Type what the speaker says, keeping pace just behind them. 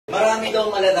marami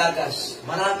daw malalagas,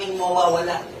 maraming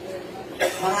mawawala,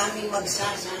 maraming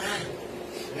magsasara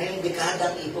ngayong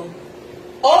dekadang ito.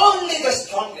 Only the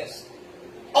strongest,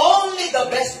 only the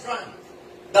best run,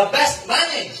 the best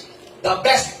managed, the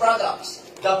best products,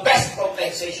 the best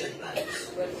compensation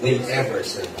plans will ever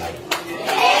survive.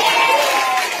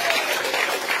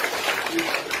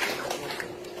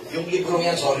 Yung librong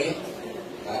yan, sorry,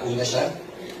 una siya.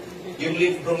 Yung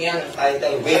librong yan,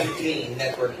 title, Wave 3 in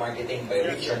Network Marketing by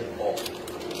Richard Bong.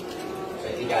 So,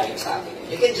 hindi galing sa akin.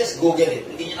 You can just Google it.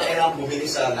 Hindi nyo na kailangan bumili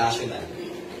sa National.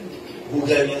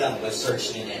 Google nyo lang,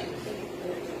 search nyo na yan.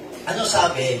 Ano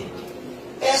sabi?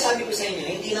 Kaya sabi ko sa inyo,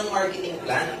 hindi ng marketing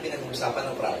plan ang pinag-uusapan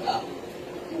ng product.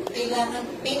 Kailangan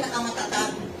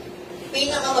pinakamatatag,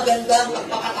 pinakamaganda ang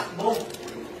pagpakatakbo,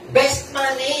 best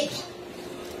managed.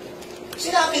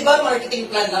 Sinabi ba marketing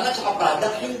plan lang at saka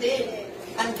product? Hindi.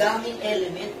 Ang daming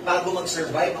element bago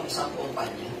mag-survive ang isang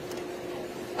kumpanya.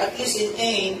 At least in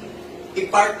AIM,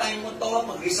 i-part-time mo to,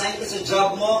 mag-resign ka sa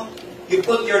job mo, you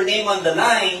put your name on the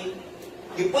line,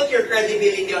 you put your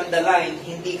credibility on the line,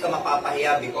 hindi ka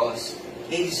mapapahiya because,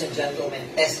 ladies and gentlemen,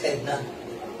 tested na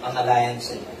ang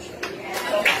alliance and motion.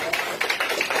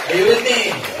 Are you with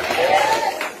me?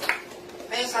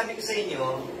 Kaya sabi ko sa inyo,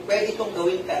 pwede itong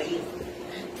gawing career.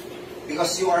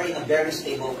 Because you are in a very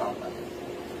stable company.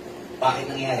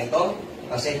 Bakit nangyari ito?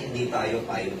 Kasi hindi tayo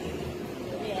pioneering.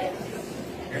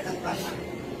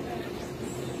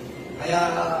 Kaya,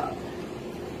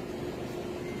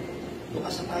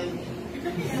 bukas na tayo.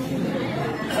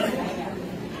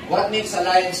 What makes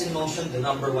Alliance in Motion the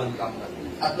number one company?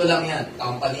 Tatlo lang yan.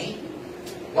 Company.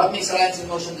 What makes Alliance in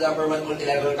Motion the number one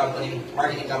multi-level company,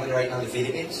 marketing company right now in the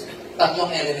Philippines? Tatlong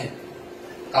element.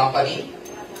 Company,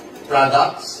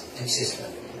 products, and system.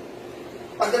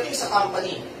 Pagdating sa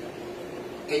company,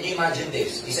 can you imagine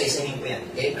this? Isa-isahin ko yan,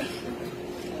 okay?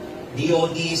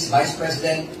 DODs, Vice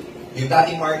President, yung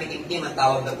dating marketing team, ang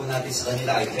tawag na po natin sa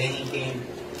kanila ay training team,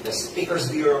 the Speakers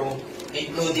Bureau,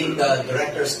 including the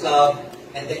Directors Club,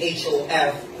 and the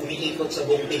HOF, umiikot sa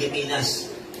buong Pilipinas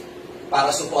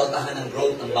para suportahan ang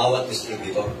growth ng bawat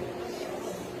distributor.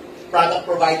 Product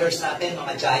providers natin,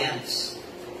 mga giants.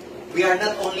 We are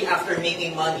not only after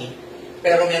making money,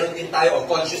 pero meron din tayo, o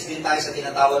conscious din tayo sa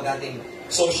tinatawag nating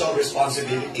social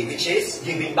responsibility, which is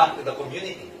giving back to the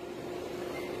community.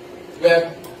 We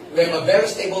have a very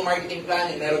stable marketing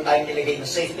plan and meron tayong nilagay na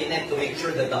safety net to make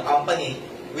sure that the company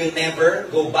will never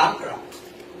go bankrupt.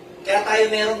 Kaya tayo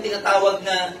meron tinatawag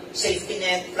na safety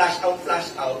net, flash out,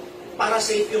 para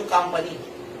safe yung company.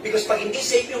 Because pag hindi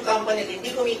safe yung company at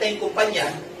hindi kumita yung kumpanya,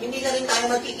 hindi na rin tayo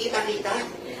magkikita-kita.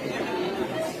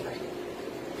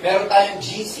 Meron tayong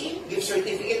GC, Gift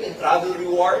Certificate and Travel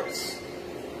Rewards.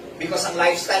 Because ang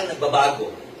lifestyle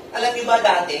nagbabago. Alam niyo ba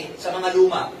dati, sa mga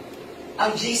luma,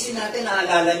 ang GC natin,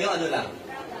 naalala niyo, ano lang?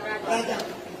 Prada.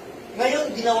 Ngayon,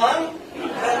 ginawang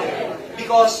Prada.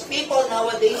 Because people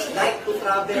nowadays like to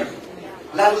travel.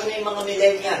 Lalo na yung mga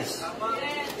millennials.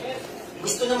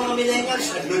 Gusto ng mga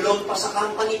millennials, naglulong pa sa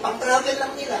company, pang-travel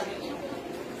lang nila.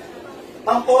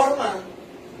 Pang-forma.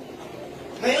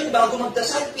 Ngayon, bago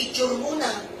magdasal, picture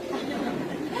muna.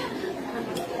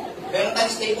 Meron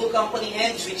tayong stable company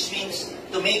heads, which means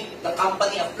to make the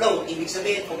company afloat. Ibig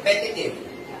sabihin, competitive.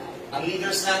 Ang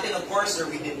leaders natin, of course, are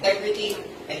with integrity,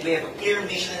 and we have a clear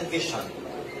mission and vision.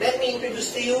 Let me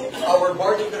introduce to you our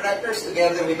board of directors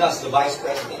together with us, the Vice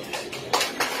President.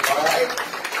 Alright?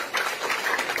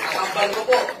 Nakambal ko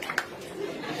po.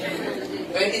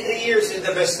 23 years in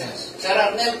the business. Sir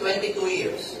Arnel, 22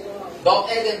 years.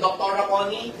 Doc Ed and Dr.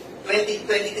 Connie,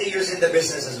 23 years in the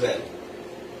business as well.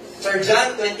 Sir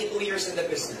John, 22 years in the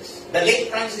business. The late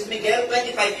Francis Miguel,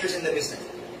 25 years in the business.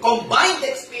 Combined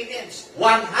experience,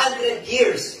 100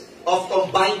 years of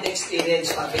combined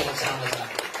experience pag pinagsama-sama.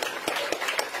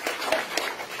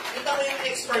 Kita mo yung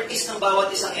expertise ng bawat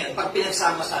isang yan pag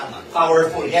pinagsama-sama.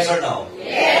 Powerful, yes or no?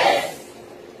 Yes!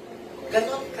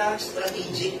 Ganon ka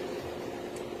strategic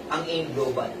ang AIM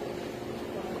Global.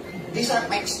 These are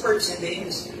experts in the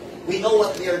industry. We know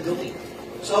what we are doing.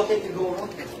 So how can we go wrong?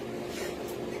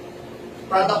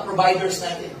 Product providers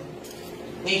natin.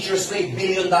 Nature's Way,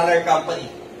 billion-dollar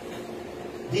company.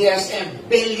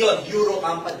 DSM, billion euro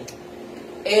company.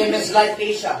 AMS Life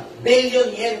Asia,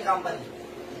 billion yen company.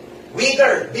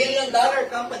 Wigger, billion-dollar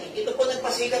company. Ito po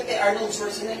nagpasikat kay Arnold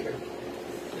Schwarzenegger.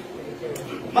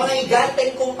 Mga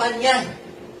higanteng kumpanya.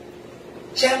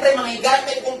 Siyempre, mga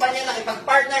higanteng kumpanya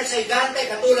nakipag-partner sa higante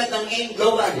katulad ng AIM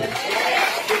Global.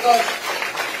 Because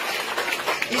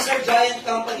these are giant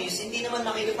companies, hindi naman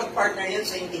nakikipag-partner yan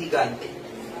sa intelligente.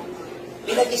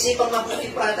 Pinag-isipan nga po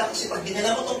yung product kasi pag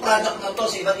dinala mo itong product na to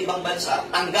sa iba't ibang bansa,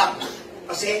 tanggap.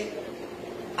 Kasi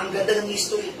Ang ganda ng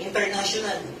history,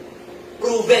 international,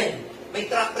 proven, may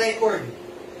track record,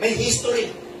 may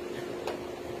history.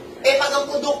 Eh, pag ang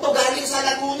produkto galing sa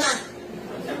Laguna,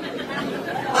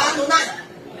 paano na?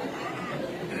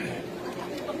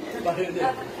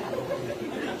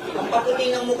 Ang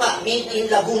paputi ng mukha, made in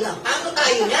Laguna. Paano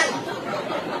tayo yan?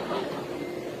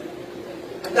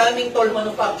 Ang daming toll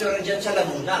manufacturer dyan sa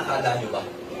Laguna, akala nyo ba?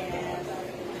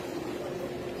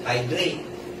 Hydrate,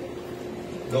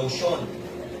 lotion,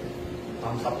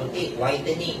 pampaputi,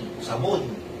 whitening, sabon,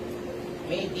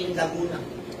 made in Laguna.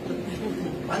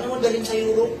 Paano magaling sa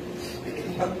Europe?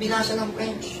 Pag binasa ng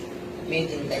French,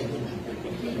 made in Laguna.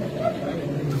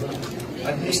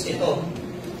 At least ito,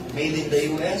 made in the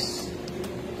US,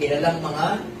 kilalang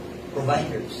mga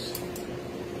providers.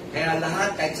 Kaya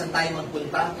lahat, kahit saan tayo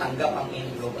magpunta, tanggap ang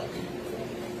AIM Global.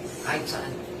 Kahit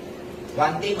saan.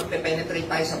 One day, magpe-penetrate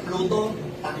tayo sa Pluto,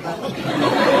 tanggap.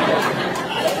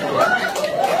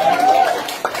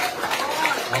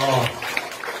 Oh.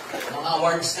 Mga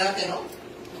awards natin, no?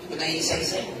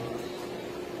 Pinaisa-isa.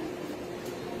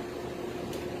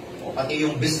 O pati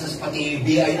yung business, pati yung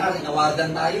BIR,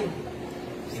 inawardan tayo.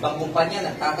 Ibang kumpanya,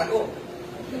 nagtatago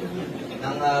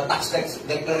ng tax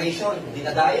declaration,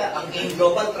 dinadaya. Ang AIM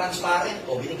Global, transparent.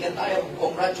 O, binigyan tayo.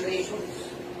 Congratulations.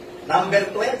 Number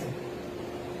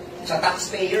 12. Sa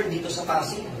taxpayer dito sa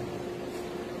Pasig.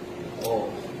 O,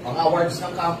 mga awards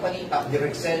ng company, top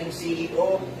direct selling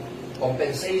CEO,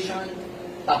 compensation,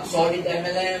 top solid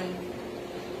MLM,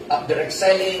 top direct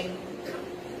selling,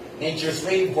 Nature's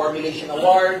Rave Formulation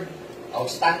Award,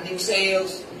 outstanding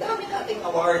sales, dami nating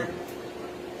award.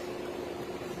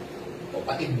 O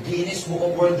pati Guinness Book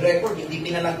of World Record, hindi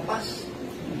pinalagpas.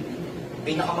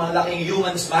 Pinakamalaking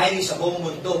human smiley sa buong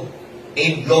mundo.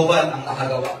 AIM Global ang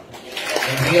nakagawa.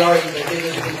 And we are in the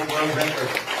Guinness Book of World Record.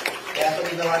 Kaya ito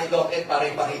ginawa ni Docket para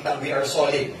ipakita we are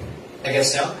solid.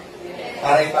 Nag-guess nyo?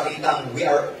 Para ipakita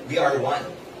we are one.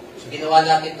 So ginawa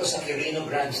natin ito sa Quirino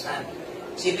Grandstand.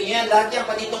 Sipin nyo yan, lahat yan,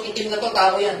 pati itong itim na to,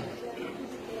 tao yan.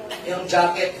 Yung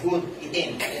jacket, hood,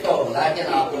 itim. Ito, lahat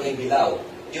yan nakakulay bilaw.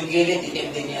 Yung gilid,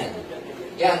 itim din yan.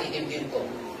 Yan, itim din to.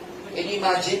 Can you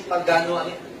imagine pag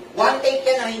gano'n? One take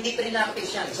yan na, hindi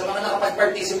pre-practice yan. Sa mga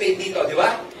nakapag-participate dito, di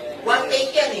ba? One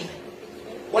take yan eh.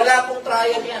 Wala pong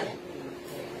trial yan.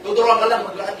 Tuturuan ka lang,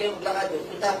 maglakad kayo, maglakad.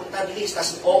 Punta, bilis,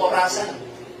 tapos oorasan.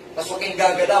 Tapos huwag kayong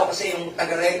gagalaw kasi yung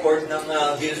taga-record ng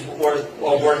Guinness Book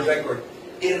of World Record,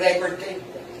 i-record kayo.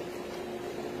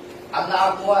 Ang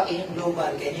nakakuha, AIM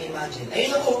Global, can you imagine?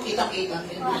 Ayun ako, kitang-kita.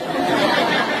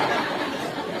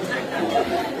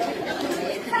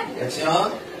 Gets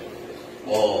nyo?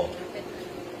 Oo.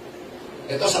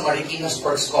 Ito sa Marikina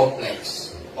Sports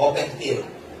Complex. Open field.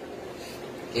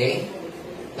 Okay?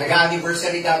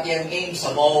 Nag-anniversary dati ang AIM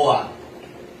sa MOA.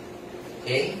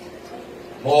 Okay?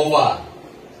 MOA.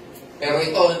 Pero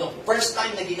ito, first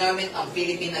time na ginamit ang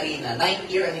Philippine Arena,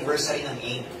 9th year anniversary ng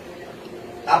AIM.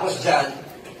 Tapos dyan,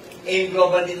 AIM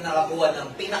Global din nakakuha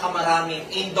ng pinakamaraming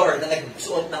indoor na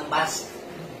nagsuot ng mask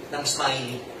ng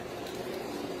smiley.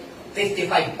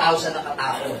 55,000 na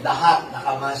katao. Lahat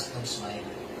nakamask ng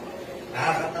smiley.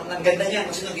 Ang ganda niya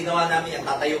kasi nung ginawa namin yan,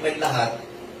 tatayo kayo lahat,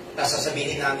 tapos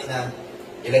sasabihin namin na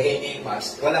ilagay niyo yung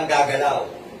mask, walang gagalaw.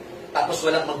 Tapos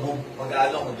walang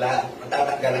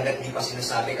magtatanggal hanggat hindi pa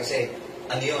sinasabi kasi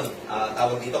ano yun,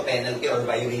 tawag dito penalty or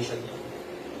violation.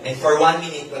 And for 1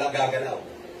 minute, walang gagalaw.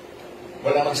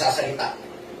 Walang magsasalita.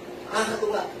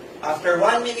 Nakakatuwa. After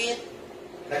 1 minute,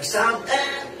 nag-sound,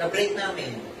 na-break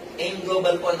namin. AIM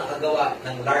Global po nakagawa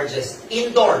ng largest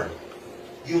indoor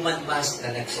human mask na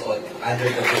nagsuot under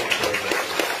the book.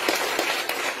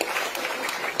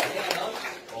 Ayan, no?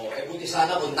 Buti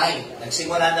sana kung 9.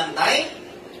 Nagsimula ng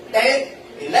 9,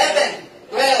 10, 11,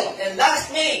 12, and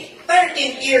last May,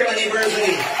 13th year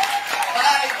anniversary. 5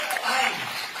 times.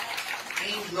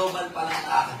 AIM Global pa lang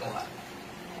nakakagawa.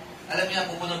 Alam niyo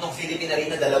na, pupunong itong Philippine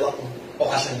Arena, 2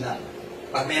 okasyon lang.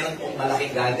 Pag meron pong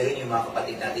malaking gathering, yung mga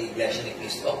kapatid natin, Iglesia ni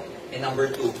Cristo. And number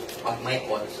 2, pag may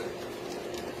concert.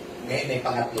 Ngayon may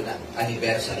pangatlo na,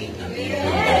 anniversary ng AIM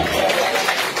Global.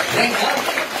 Right now,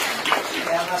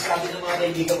 kaya nga sabi ng mga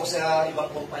kaibigan ko sa ibang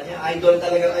kumpanya, idol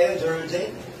talaga kayo,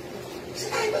 George. Kasi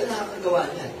tayo ba nakakagawa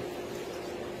niyan?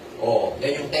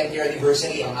 Yan yung 10th year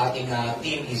anniversary, ang ating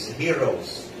team is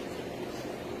Heroes.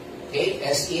 Okay,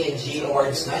 SENG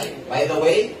Awards Night. By the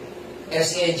way,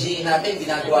 SENG natin,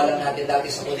 ginagawa lang natin dati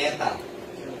sa Cuneta.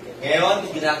 Ngayon,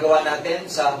 ginagawa natin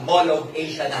sa Mall of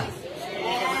Asia na.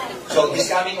 So, this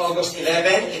coming August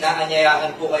 11,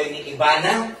 inaanyayahan po kayo ni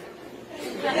Ivana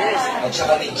at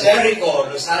saka ni Jericho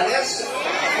Rosales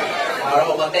para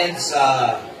umattend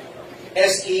sa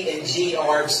SENG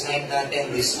Awards Night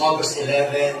natin this August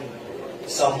 11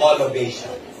 sa Mall of Asia.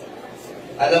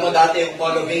 Alam mo dati yung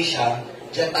Mall of Asia,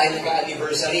 dyan tayo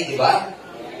nagka-anniversary, di ba?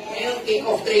 Ngayon,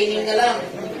 kick-off training na lang.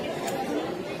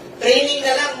 Training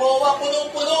na lang, MOA,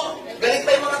 punong-puno. Galit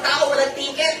pa yung mga tao, walang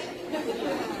ticket.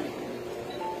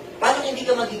 Paano hindi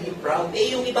ka magiging proud?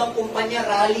 Eh, yung ibang kumpanya,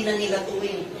 rally na nila to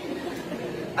eh.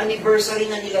 Anniversary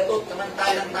na nila to,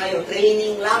 samantalang tayo,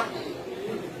 training lang.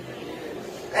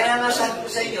 Kaya nga sabi ko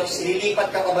sa inyo, lilipat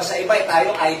ka pa ba sa iba? Eh, tayo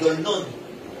idol nun.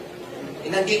 Eh,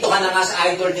 nandito ka na nga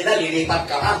sa idol nila, lilipat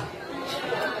ka pa.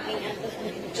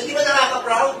 So di ba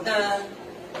nakaka-proud na,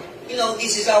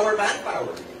 this is our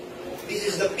manpower. This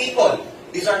is the people.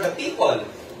 These are the people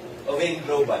of AIM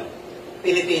Global.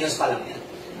 Pilipinas pa lang yan.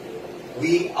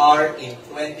 We are in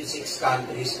 26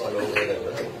 countries all over the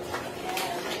world.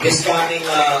 This coming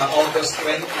August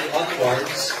 20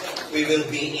 onwards, we will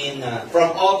be in,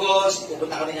 from August,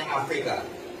 pupunta kami ng Africa.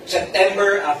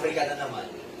 September, Africa na naman.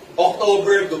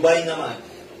 October, Dubai naman.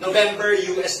 November,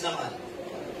 US naman.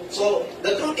 So,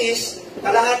 the truth is,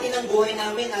 kalahati ng buhay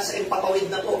namin nasa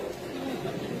impapawid na to.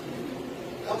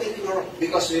 How can we grow?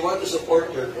 Because we want to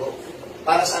support your growth.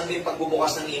 Para saan yung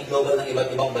pagbubukas ng AIM Global ng iba't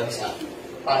ibang bansa?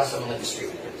 Para sa mga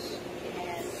distributors.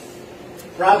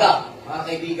 Product, mga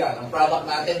kaibigan. Ang product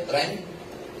natin, trend,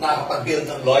 nakakapag-build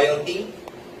ng loyalty,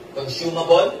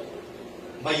 consumable,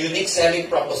 may unique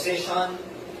selling proposition,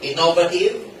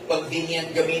 innovative,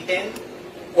 convenient gamitin,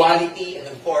 quality, and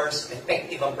of course,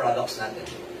 effective ang products natin.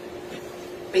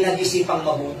 Pinag-isipang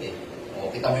mabuti.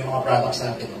 O, kita mo yung mga products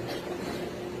natin. No?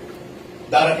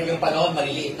 Darating yung panahon,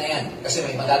 maliliit na yan. Kasi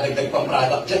may madadagdag pang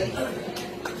product dyan.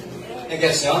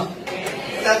 I-guess nyo?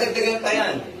 Madadagdagan pa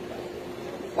yan.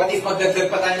 What if magdagdag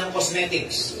pa tayo ng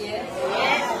cosmetics? Yes.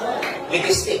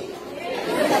 Lipstick.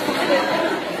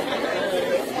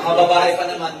 Mga babae pa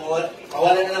naman,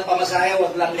 mawalan na ng pamasahe,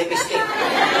 wag lang lipstick.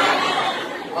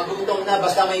 Magutom na,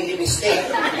 basta may lipstick.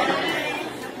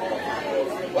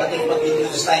 What if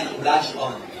mag-introduce tayo ng blush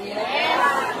on?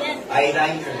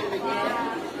 Eyeliner.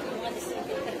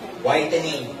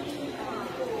 Whitening.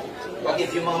 What if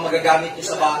yung mga magagamit nyo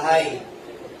sa bahay,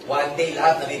 one day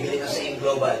lahat nabibili na sa AIM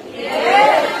Global?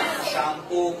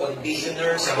 Shampoo,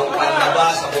 conditioner, sabong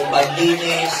panlaba, sabong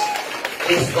panlinis,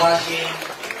 dishwashing.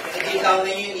 Nakikita nyo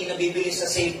yun, hindi nabibili sa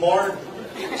Save More,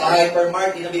 sa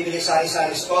Hypermart, hindi nabibili sa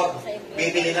Sari-Sari Store.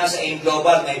 Bibili na sa AIM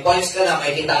Global, may points ka na,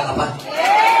 may kita ka pa.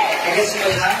 Kasi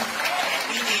yun ha?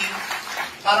 Meaning,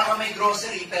 para ka may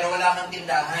grocery pero wala kang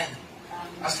tindahan.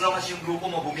 As long as yung grupo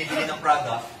mo bumibili ng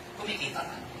product, kumikita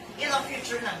ka. Yan ang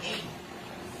future ng AIM.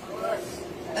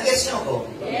 Nag-gets nyo ko?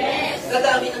 Yes!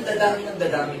 Dadami ng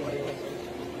dadami.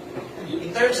 In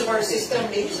terms of our system,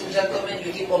 ladies and gentlemen, we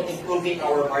keep on improving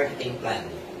our marketing plan.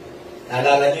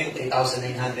 Naalala nyo yung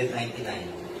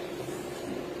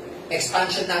 3,999.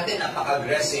 Expansion natin,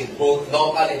 napaka-aggressive, both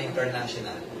local and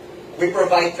international. We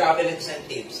provide travel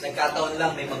incentives. Nagkataon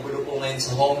lang, may magulo po ngayon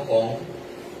sa Hong Kong.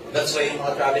 That's why yung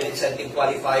mga travel incentive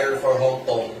qualifier for Hong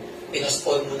Kong,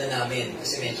 pinospone muna namin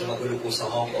kasi medyo magulo po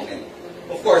sa Hong Kong.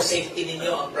 Of course, safety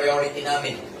ninyo ang priority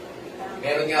namin.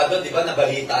 Meron nga doon, di ba,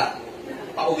 nabalita,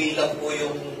 pauwi lang po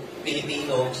yung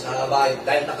Pilipino sa bahay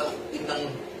dahil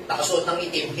nakasuot ng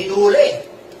itim, hinuli.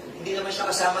 Hindi naman siya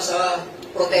kasama sa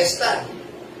protesta.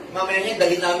 Mamaya niya,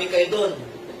 dali namin kayo doon.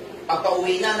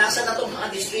 Pagpa-uwi na, nasa na itong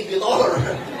mga distributor?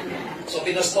 So,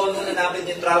 pinospone muna namin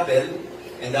yung travel.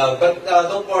 And but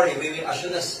don't worry, we will, as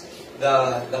soon as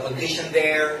the condition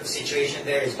there, the situation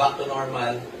there is back to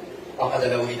normal,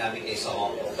 papadalawin namin kayo sa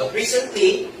Hong Kong. But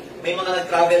recently, may mga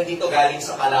nag-travel dito galing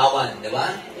sa Palawan, di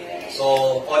ba? So,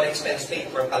 all expense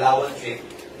paid for Palawan trip.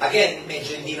 Again,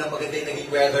 medyo hindi na maganda yung naging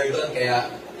weather doon,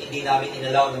 kaya hindi namin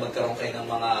inalaw na magkaroon kayo ng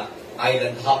mga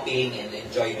island hopping and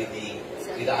enjoy with the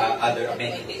other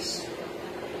amenities.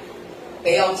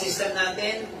 Payout system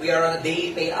natin, we are on a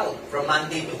daily payout from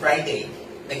Monday to Friday.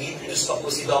 Nag-introduce pa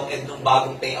po si Doc Ed ng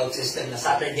bagong payout system na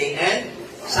Saturday and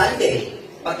Sunday.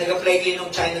 Pag nag-apply kayo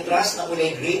ng China Trust na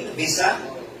kulay green, Visa,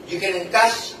 you can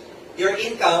encash your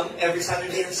income every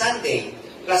Saturday and Sunday.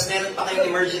 Plus, meron pa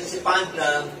kayong emergency fund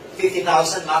na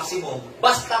 50,000 maximum.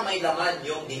 Basta may laman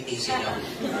yung DTC nyo.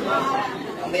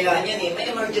 Ang mayroon yan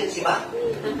may emergency ba?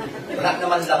 Wala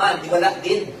naman laman, di wala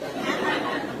din.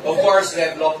 Of course, we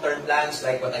have long-term plans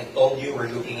like what I told you.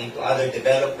 We're looking into other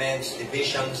developments,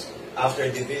 divisions, after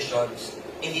divisions,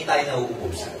 hindi tayo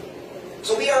nauubusan.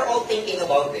 So we are all thinking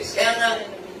about this. Kaya nga,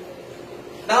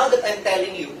 now that I'm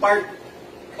telling you part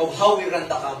of how we run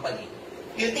the company,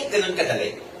 you think ganun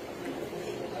kadali?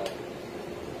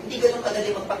 Hindi ganun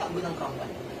kadali magpatakbo ng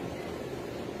company.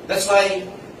 That's why,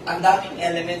 ang daming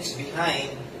elements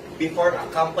behind before a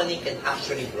company can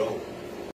actually grow.